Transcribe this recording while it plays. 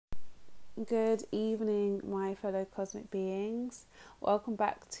Good evening, my fellow cosmic beings. Welcome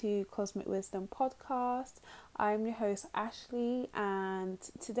back to Cosmic Wisdom Podcast. I'm your host, Ashley, and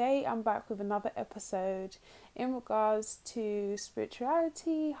today I'm back with another episode in regards to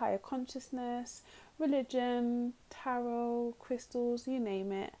spirituality, higher consciousness, religion, tarot, crystals, you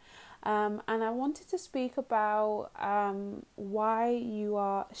name it. And I wanted to speak about why you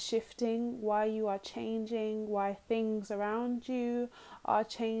are shifting, why you are changing, why things around you are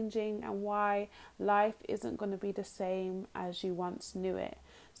changing, and why life isn't going to be the same as you once knew it.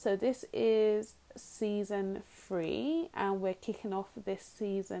 So this is season 3, and we're kicking off this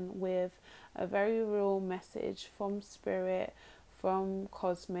season with a very real message from Spirit, from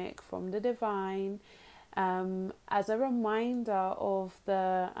Cosmic, from the Divine, as a reminder of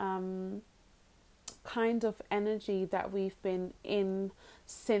the kind of energy that we've been in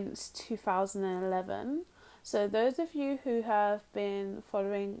since 2011. So those of you who have been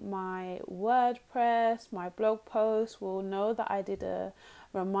following my WordPress, my blog posts, will know that I did a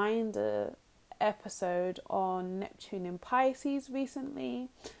reminder episode on Neptune in Pisces recently.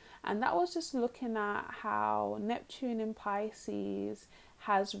 And that was just looking at how Neptune in Pisces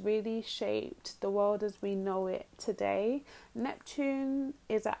has really shaped the world as we know it today. Neptune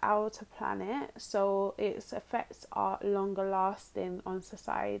is an outer planet, so its effects are longer lasting on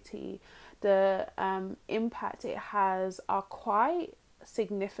society. The impact it has are quite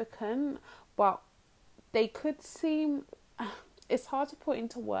significant, but they could seem, it's hard to put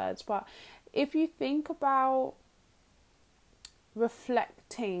into words, but if you think about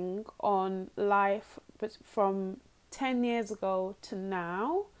reflecting on life but from 10 years ago to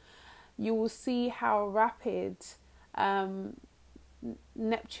now, you will see how rapid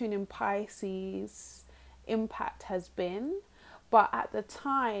Neptune in Pisces impact has been. But at the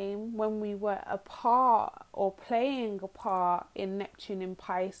time when we were apart or playing a part in Neptune in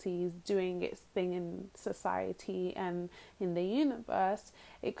Pisces doing its thing in society and in the universe,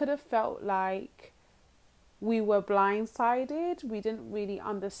 it could have felt like we were blindsided. We didn't really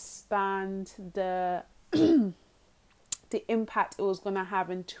understand the the impact it was going to have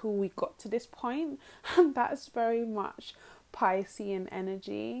until we got to this point. And that's very much Piscean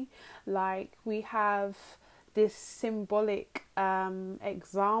energy. Like, we have this symbolic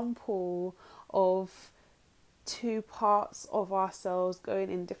example of two parts of ourselves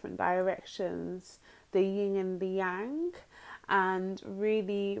going in different directions, the yin and the yang, and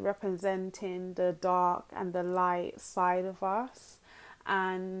really representing the dark and the light side of us.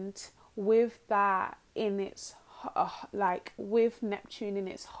 And with that in its with Neptune in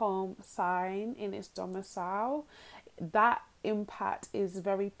its home sign, in its domicile, that impact is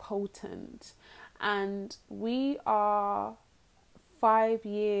very potent. And we are 5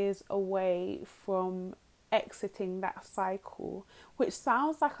 years away from exiting that cycle, which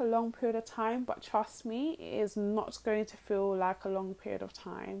sounds like a long period of time, but trust me, it is not going to feel like a long period of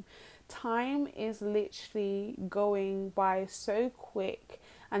time. Time is literally going by so quick,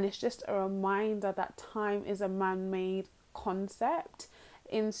 and it's just a reminder that time is a man-made concept.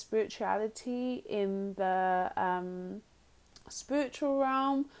 In spirituality, in the spiritual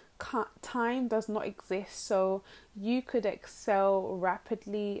realm, time does not exist. So you could excel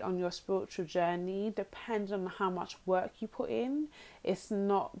rapidly on your spiritual journey depending on how much work you put in. It's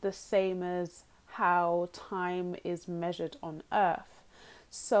not the same as how time is measured on earth.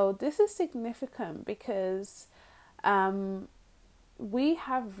 So this is significant because we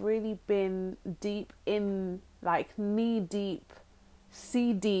have really been deep in, like, knee deep,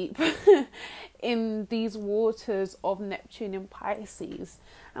 sea deep in these waters of Neptune in Pisces.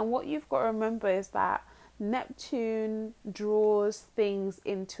 And what you've got to remember is that Neptune draws things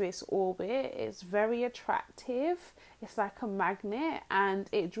into its orbit. It's very attractive. It's like a magnet, and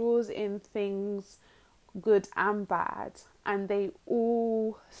it draws in things good and bad, and they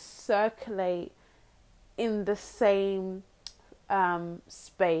all circulate in the same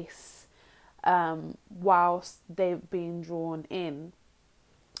space whilst they're being drawn in.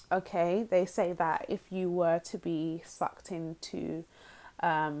 Okay, they say that if you were to be sucked into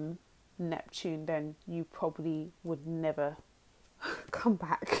Neptune, then you probably would never come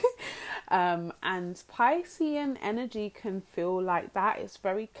back. And Piscean energy can feel like that. It's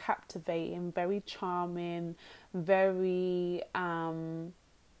very captivating, very charming, very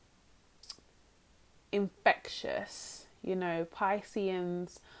infectious. You know,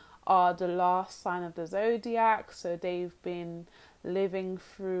 Pisceans are the last sign of the zodiac, so they've been living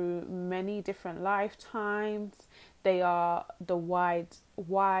through many different lifetimes. They are the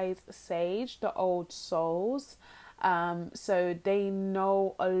wise sage, the old souls, So they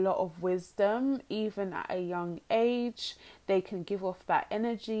know a lot of wisdom, even at a young age. They can give off that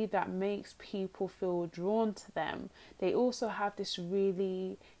energy that makes people feel drawn to them. They also have this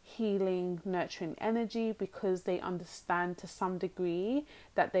really healing, nurturing energy because they understand to some degree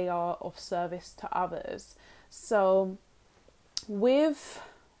that they are of service to others. So with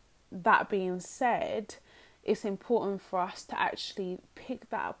that being said, it's important for us to actually pick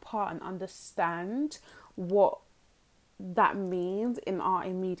that apart and understand what that means in our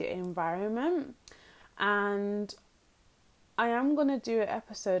immediate environment. And I am going to do an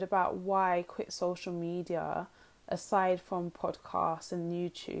episode about why I quit social media, aside from podcasts and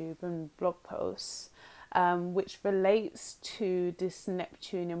YouTube and blog posts, which relates to this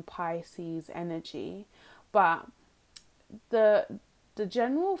Neptune and Pisces energy. But the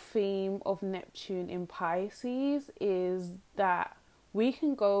general theme of Neptune in Pisces is that we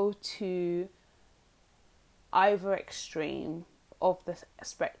can go to either extreme of the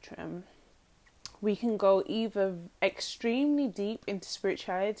spectrum. We can go either extremely deep into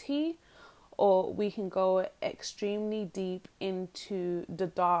spirituality, or we can go extremely deep into the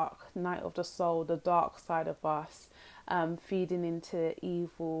dark night of the soul, the dark side of us, feeding into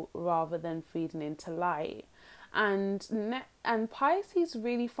evil rather than feeding into light. And Pisces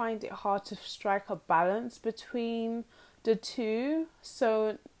really find it hard to strike a balance between the two.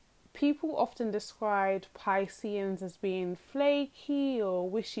 So people often describe Pisceans as being flaky or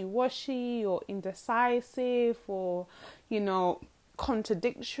wishy-washy or indecisive or,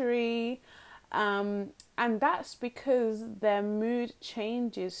 contradictory. And that's because their mood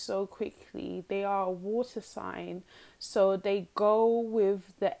changes so quickly. They are a water sign, so they go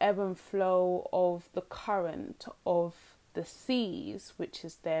with the ebb and flow of the current of the seas, which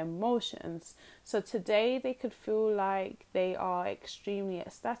is their emotions. So today they could feel like they are extremely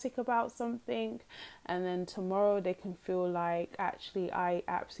ecstatic about something, and then tomorrow they can feel like, actually, I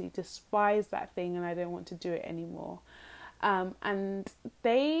absolutely despise that thing and I don't want to do it anymore. And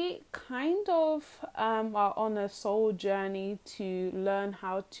they kind of are on a soul journey to learn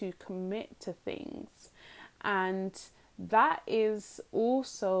how to commit to things. And that is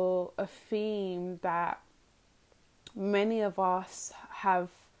also a theme that many of us have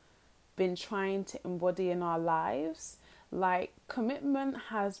been trying to embody in our lives. Like, commitment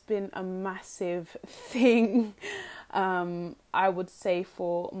has been a massive thing, I would say,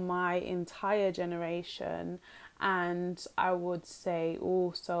 for my entire generation. And I would say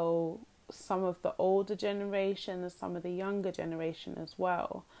also some of the older generation and some of the younger generation as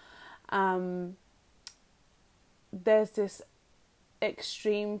well. There's this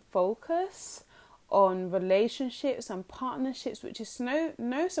extreme focus on relationships and partnerships, which is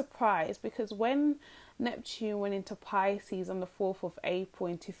no surprise, because when Neptune went into Pisces on the 4th of April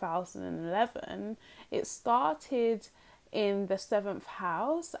in 2011, it started in the 7th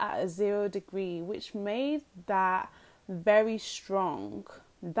house at a 0 degree, which made that very strong.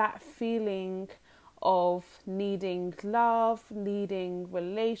 That feeling of needing love, needing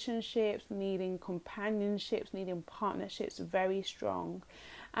relationships, needing companionships, needing partnerships very strong.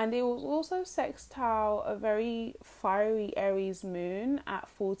 And it was also sextile a very fiery Aries moon at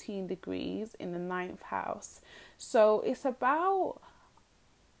 14 degrees in the 9th house. So it's about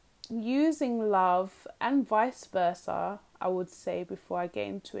using love, and vice versa, I would say, before I get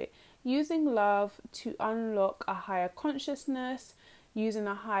into it, using love to unlock a higher consciousness, using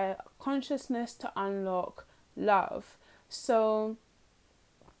a higher consciousness to unlock love. So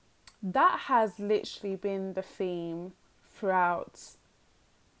that has literally been the theme throughout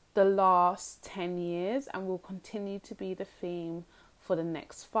the last 10 years and will continue to be the theme for the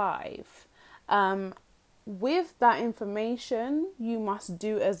next 5. With that information, you must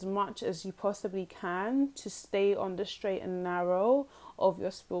do as much as you possibly can to stay on the straight and narrow of your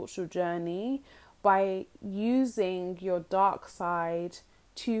spiritual journey by using your dark side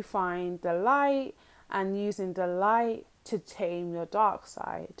to find the light and using the light to tame your dark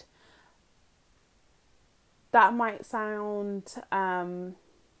side. That might sound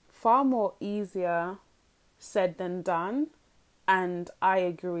far more easier said than done, and I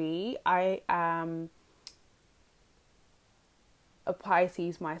agree. I am a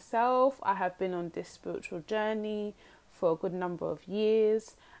Pisces myself. I have been on this spiritual journey for a good number of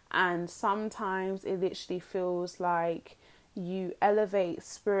years, and sometimes it literally feels like you elevate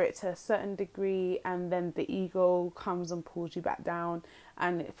spirit to a certain degree and then the ego comes and pulls you back down,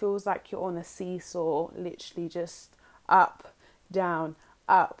 and it feels like you're on a seesaw, literally just up, down,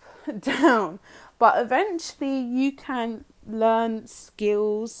 down. But eventually you can learn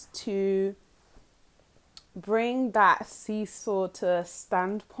skills to bring that seesaw to a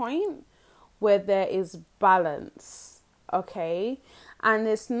standpoint where there is balance, okay? And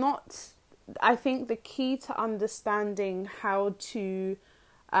it's not, I think the key to understanding how to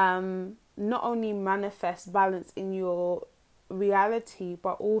not only manifest balance in your reality,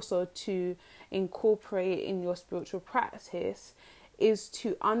 but also to incorporate it in your spiritual practice, is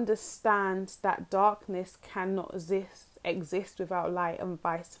to understand that darkness cannot exist without light and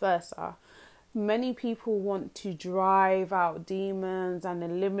vice versa. Many people want to drive out demons and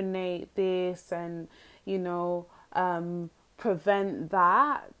eliminate this and, prevent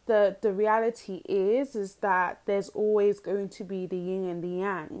that. The reality is that there's always going to be the yin and the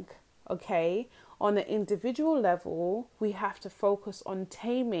yang, okay? On an individual level, we have to focus on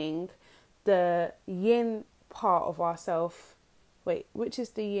taming the yin part of ourselves. Wait, which is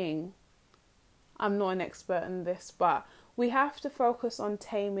the yin? I'm not an expert in this, but we have to focus on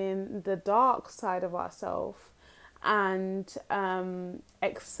taming the dark side of ourselves and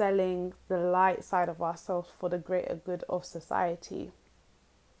excelling the light side of ourselves for the greater good of society.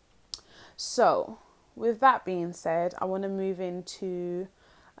 So, with that being said, I want to move into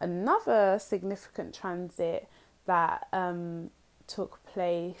another significant transit that took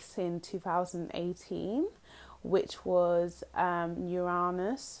place in 2018, which was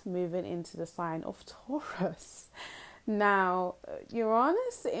Uranus moving into the sign of Taurus. Now,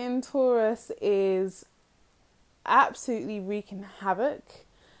 Uranus in Taurus is absolutely wreaking havoc,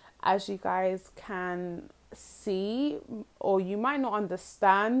 as you guys can see, or you might not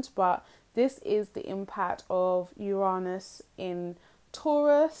understand, but this is the impact of Uranus in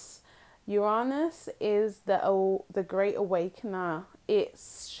Taurus. Uranus is the great awakener. It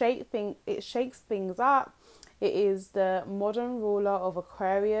shakes things up. It is the modern ruler of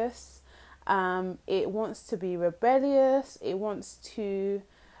Aquarius. It wants to be rebellious. It wants to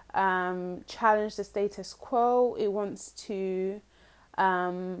challenge the status quo. It wants to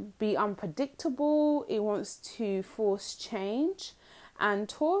be unpredictable. It wants to force change. And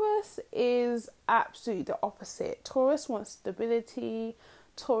Taurus is absolutely the opposite. Taurus wants stability.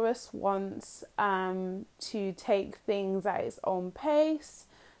 Taurus wants to take things at its own pace.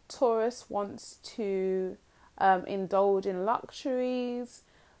 Taurus wants to indulge in luxuries.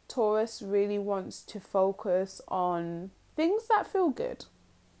 Taurus really wants to focus on things that feel good.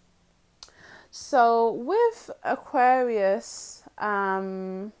 So with Aquarius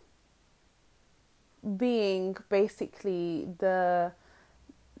being basically the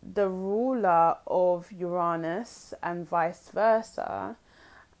ruler of Uranus and vice versa,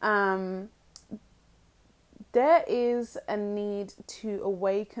 there is a need to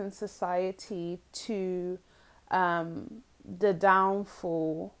awaken society to the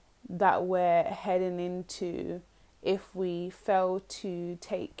downfall that we're heading into if we fail to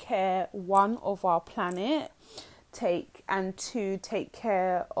take care, one, of our planet, two, take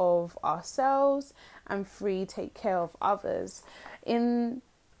care of ourselves, and three, take care of others. In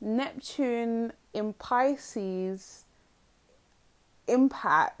Neptune in Pisces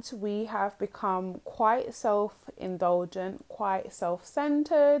impact, we have become quite self-indulgent, quite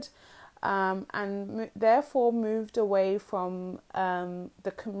self-centered, and therefore moved away from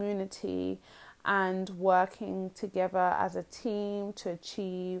the community and working together as a team to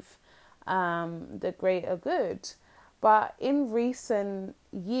achieve the greater good. But in recent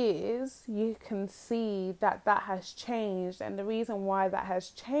years, you can see that has changed. And the reason why that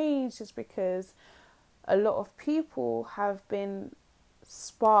has changed is because a lot of people have been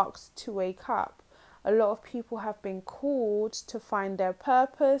sparked to wake up. A lot of people have been called to find their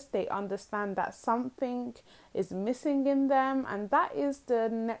purpose. They understand that something is missing in them, and that is the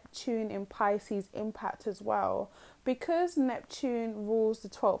Neptune in Pisces impact as well. Because Neptune rules the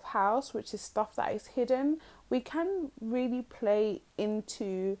 12th house, which is stuff that is hidden, we can really play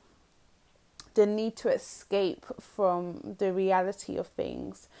into the need to escape from the reality of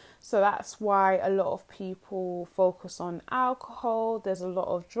things. So that's why a lot of people focus on alcohol. There's a lot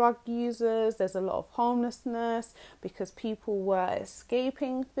of drug users. There's a lot of homelessness because people were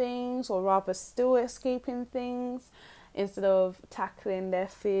escaping things, or rather still escaping things, instead of tackling their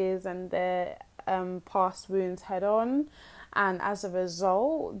fears and their past wounds head on. And as a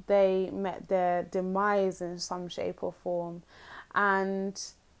result, they met their demise in some shape or form. And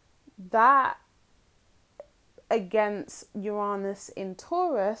that, against Uranus in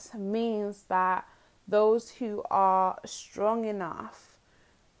Taurus, means that those who are strong enough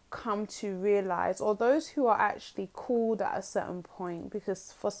come to realize, or those who are actually called at a certain point,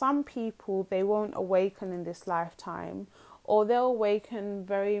 because for some people they won't awaken in this lifetime, or they'll awaken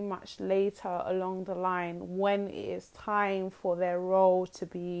very much later along the line when it is time for their role to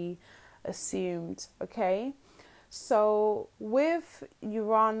be assumed, okay? So with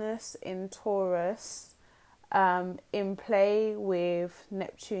Uranus in Taurus, in play with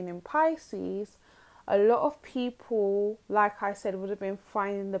Neptune in Pisces, a lot of people, like I said, would have been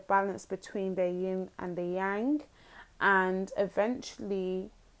finding the balance between the yin and the yang, and eventually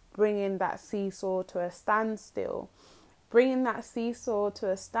bringing that seesaw to a standstill. Bringing that seesaw to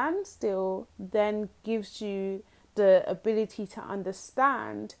a standstill then gives you the ability to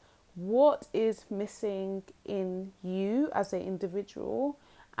understand what is missing in you as an individual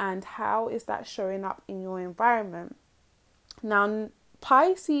and how is that showing up in your environment. Now,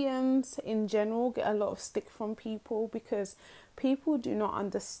 Pisceans in general get a lot of stick from people because people do not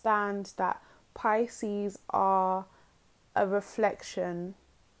understand that Pisces are a reflection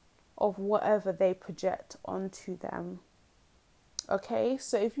of whatever they project onto them. Okay,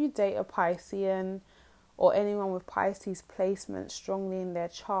 so if you date a Piscean or anyone with Pisces placement strongly in their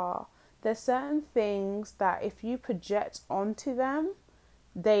chart, there's certain things that if you project onto them,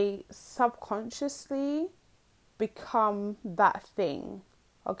 they subconsciously become that thing.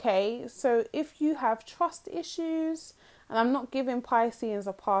 Okay, so if you have trust issues, and I'm not giving Pisceans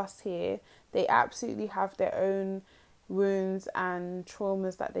a pass here, they absolutely have their own wounds and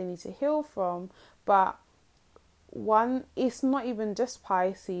traumas that they need to heal from, but it's not even just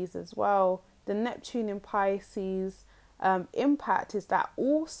Pisces as well. The Neptune in Pisces impact is that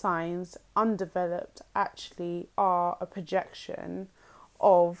all signs undeveloped actually are a projection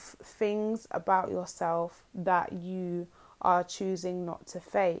of things about yourself that you are choosing not to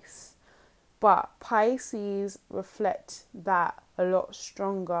face. But Pisces reflect that a lot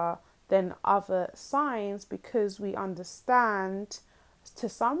stronger than other signs because we understand to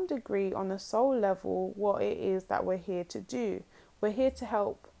some degree on a soul level what it is that we're here to do. We're here to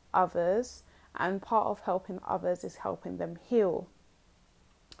help others, and part of helping others is helping them heal.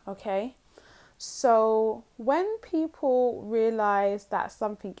 Okay? So when people realize that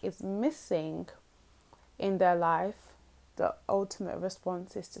something is missing in their life, the ultimate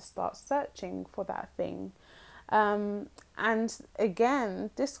response is to start searching for that thing. And again,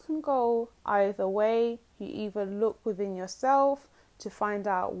 this can go either way. You either look within yourself to find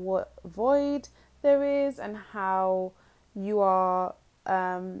out what void there is and how you are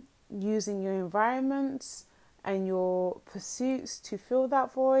using your environments and your pursuits to fill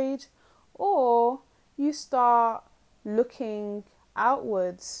that void, or you start looking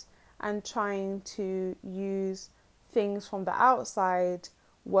outwards and trying to use things from the outside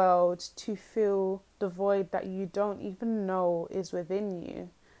world to fill the void that you don't even know is within you.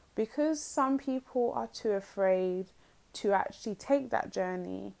 Because some people are too afraid to actually take that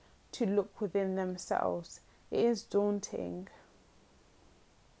journey to look within themselves. It is daunting.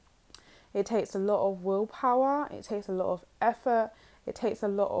 It takes a lot of willpower, it takes a lot of effort, it takes a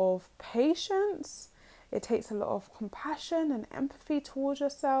lot of patience, it takes a lot of compassion and empathy towards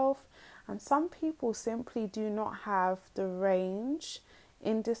yourself. And some people simply do not have the range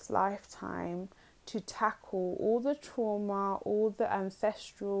in this lifetime to tackle all the trauma, all the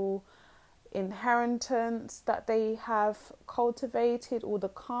ancestral inheritance that they have cultivated, all the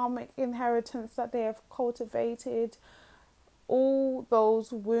karmic inheritance that they have cultivated, all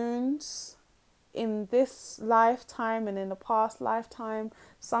those wounds in this lifetime and in the past lifetime.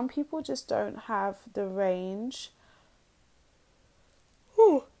 Some people just don't have the range.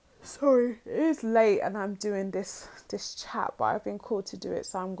 Oh, sorry, it is late and I'm doing this chat, but I've been called to do it,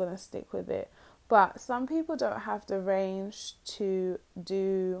 so I'm gonna stick with it. But some people don't have the range to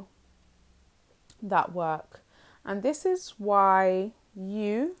do that work, and this is why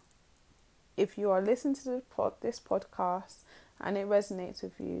if you are listening to this podcast and it resonates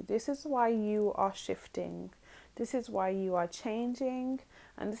with you, this is why you are shifting, this is why you are changing,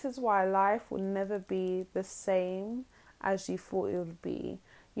 and this is why life will never be the same as you thought it would be.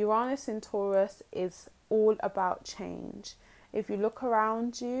 Uranus in Taurus is all about change. If you look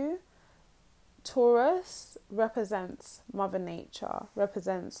around you, Taurus represents Mother Nature,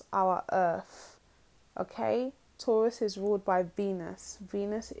 represents our earth. Okay? Taurus is ruled by Venus.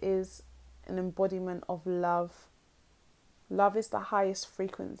 Venus is an embodiment of love. Love is the highest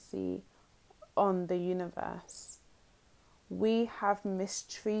frequency on the universe. We have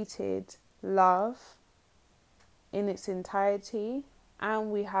mistreated love in its entirety,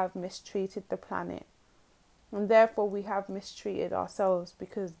 and we have mistreated the planet. And therefore we have mistreated ourselves,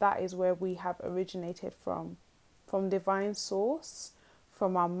 because that is where we have originated from divine source,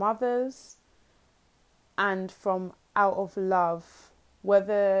 from our mothers, and from out of love.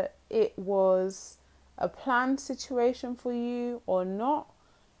 Whether it was a planned situation for you or not,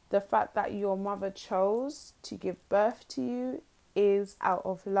 the fact that your mother chose to give birth to you is out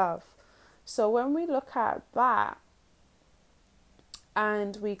of love. So when we look at that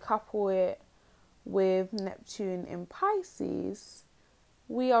and we couple it with Neptune in Pisces,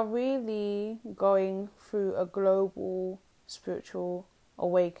 we are really going through a global spiritual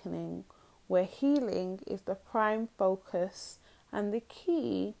awakening where healing is the prime focus and the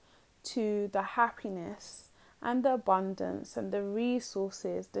key to the happiness and the abundance and the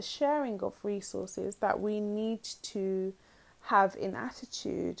resources, the sharing of resources that we need to have in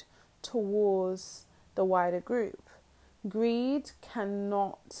attitude towards the wider group. Greed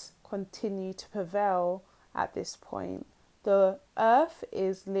cannot continue to prevail at this point. The earth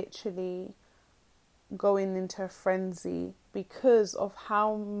is literally going into a frenzy because of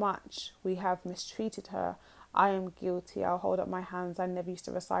how much we have mistreated her. I am guilty. I'll hold up my hands. I never used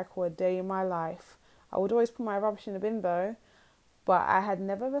to recycle a day in my life. I would always put my rubbish in the bin though, but I had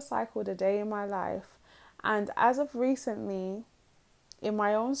never recycled a day in my life. And as of recently, in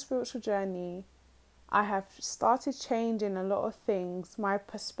my own spiritual journey, I have started changing a lot of things. My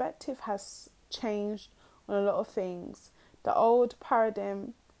perspective has changed on a lot of things. The old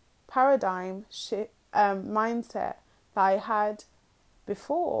paradigm shift, mindset that I had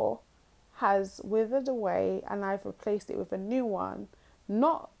before has withered away, and I've replaced it with a new one,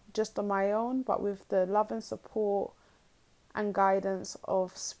 not just on my own, but with the love and support and guidance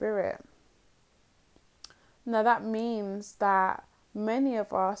of spirit. Now that means that many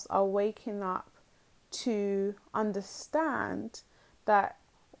of us are waking up to understand that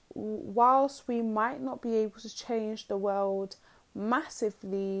whilst we might not be able to change the world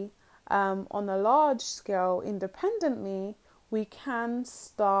massively on a large scale independently, we can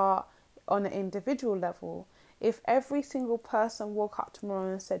start on an individual level. If every single person woke up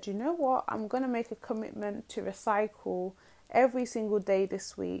tomorrow and said, you know what, I'm going to make a commitment to recycle every single day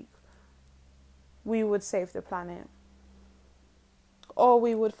this week, we would save the planet. Or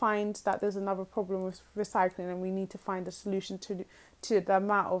we would find that there's another problem with recycling and we need to find a solution to the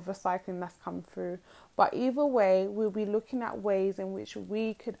amount of recycling that's come through. But either way, we'll be looking at ways in which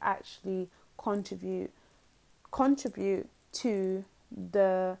we could actually contribute to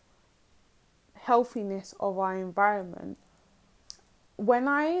the healthiness of our environment. When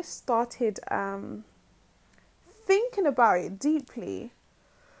I started thinking about it deeply,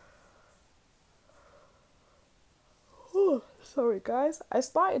 sorry guys, I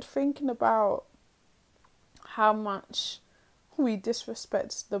started thinking about how much we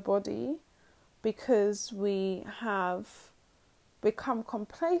disrespect the body because we have become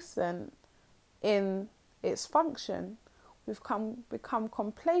complacent in its function. We've become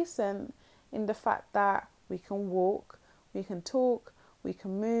complacent in the fact that we can walk, we can talk, we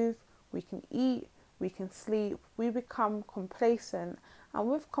can move, we can eat, we can sleep. We become complacent,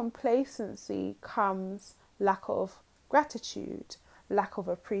 and with complacency comes lack of gratitude, lack of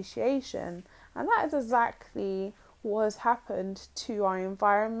appreciation, and that is exactly what has happened to our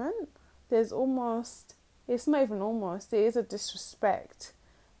environment. It's not even almost, there is a disrespect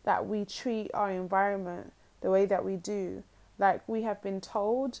that we treat our environment the way that we do. Like, we have been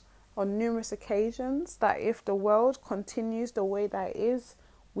told on numerous occasions that if the world continues the way that it is,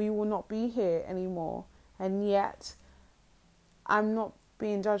 we will not be here anymore. And yet, I'm not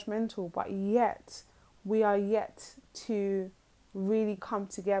being judgmental, but yet we are yet to really come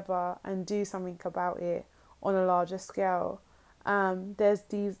together and do something about it on a larger scale. There's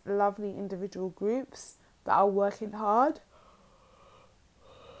these lovely individual groups that are working hard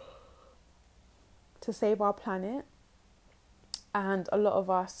to save our planet, and a lot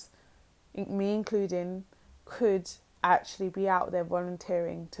of us, me including, could actually be out there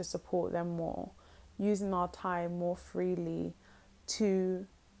volunteering to support them more, using our time more freely to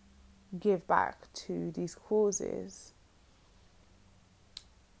give back to these causes.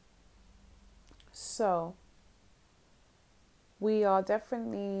 So we are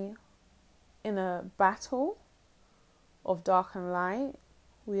definitely in a battle of dark and light.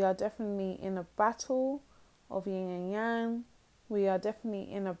 We are definitely in a battle of yin and yang. We are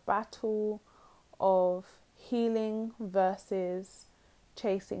definitely in a battle of healing versus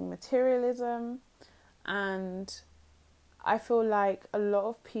chasing materialism. And I feel like a lot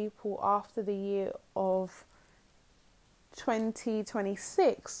of people after the year of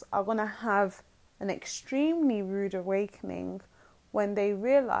 2026 are going to have an extremely rude awakening when they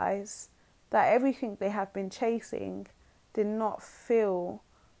realize that everything they have been chasing did not fill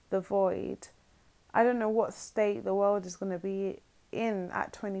the void. I don't know what state the world is going to be in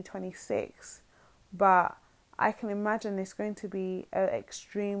at 2026, but I can imagine it's going to be an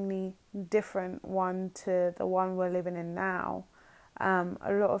extremely different one to the one we're living in now. A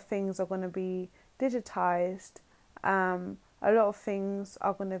lot of things are going to be digitized. A lot of things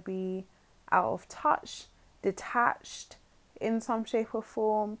are going to be out of touch, detached in some shape or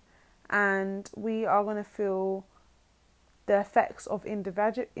form, and we are going to feel the effects of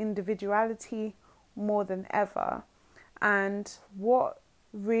individuality more than ever. And what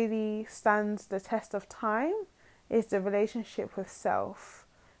really stands the test of time is the relationship with self.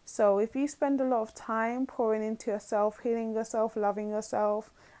 So if you spend a lot of time pouring into yourself, healing yourself, loving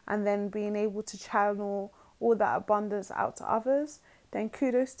yourself, and then being able to channel all that abundance out to others, then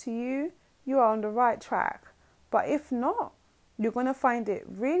kudos to you. You are on the right track. But if not, you're going to find it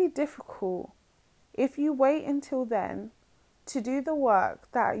really difficult if you wait until then to do the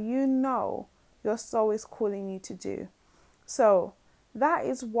work that you know your soul is calling you to do. So that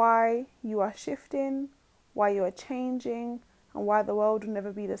is why you are shifting, why you are changing, and why the world will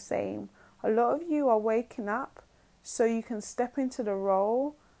never be the same. A lot of you are waking up so you can step into the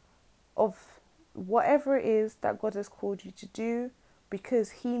role of whatever it is that God has called you to do,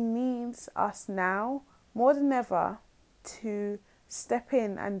 because He needs us now more than ever to step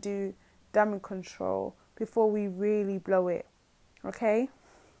in and do damage control before we really blow it. Okay?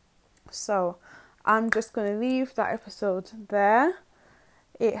 So I'm just going to leave that episode there.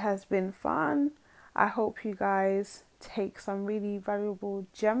 It has been fun. I hope you guys take some really valuable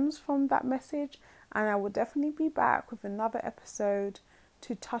gems from that message, and I will definitely be back with another episode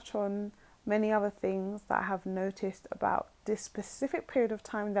to touch on many other things that I have noticed about this specific period of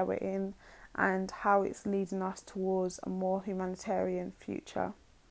time that we're in and how it's leading us towards a more humanitarian future.